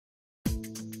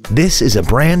This is a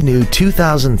brand new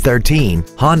 2013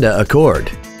 Honda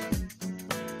Accord.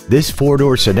 This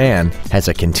four-door sedan has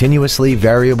a continuously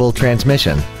variable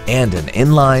transmission and an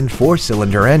inline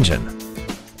four-cylinder engine.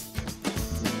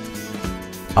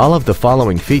 All of the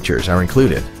following features are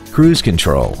included: cruise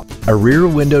control, a rear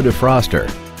window defroster,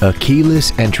 a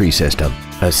keyless entry system,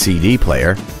 a CD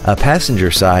player, a passenger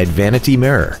side vanity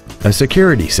mirror, a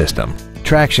security system,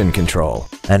 traction control,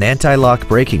 an anti-lock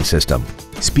braking system,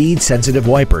 speed-sensitive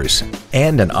wipers,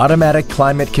 and an automatic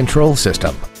climate control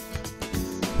system.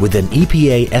 With an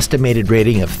EPA estimated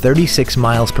rating of 36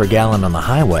 miles per gallon on the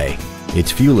highway,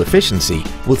 its fuel efficiency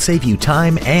will save you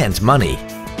time and money.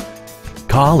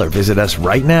 Call or visit us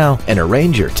right now and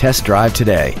arrange your test drive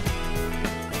today.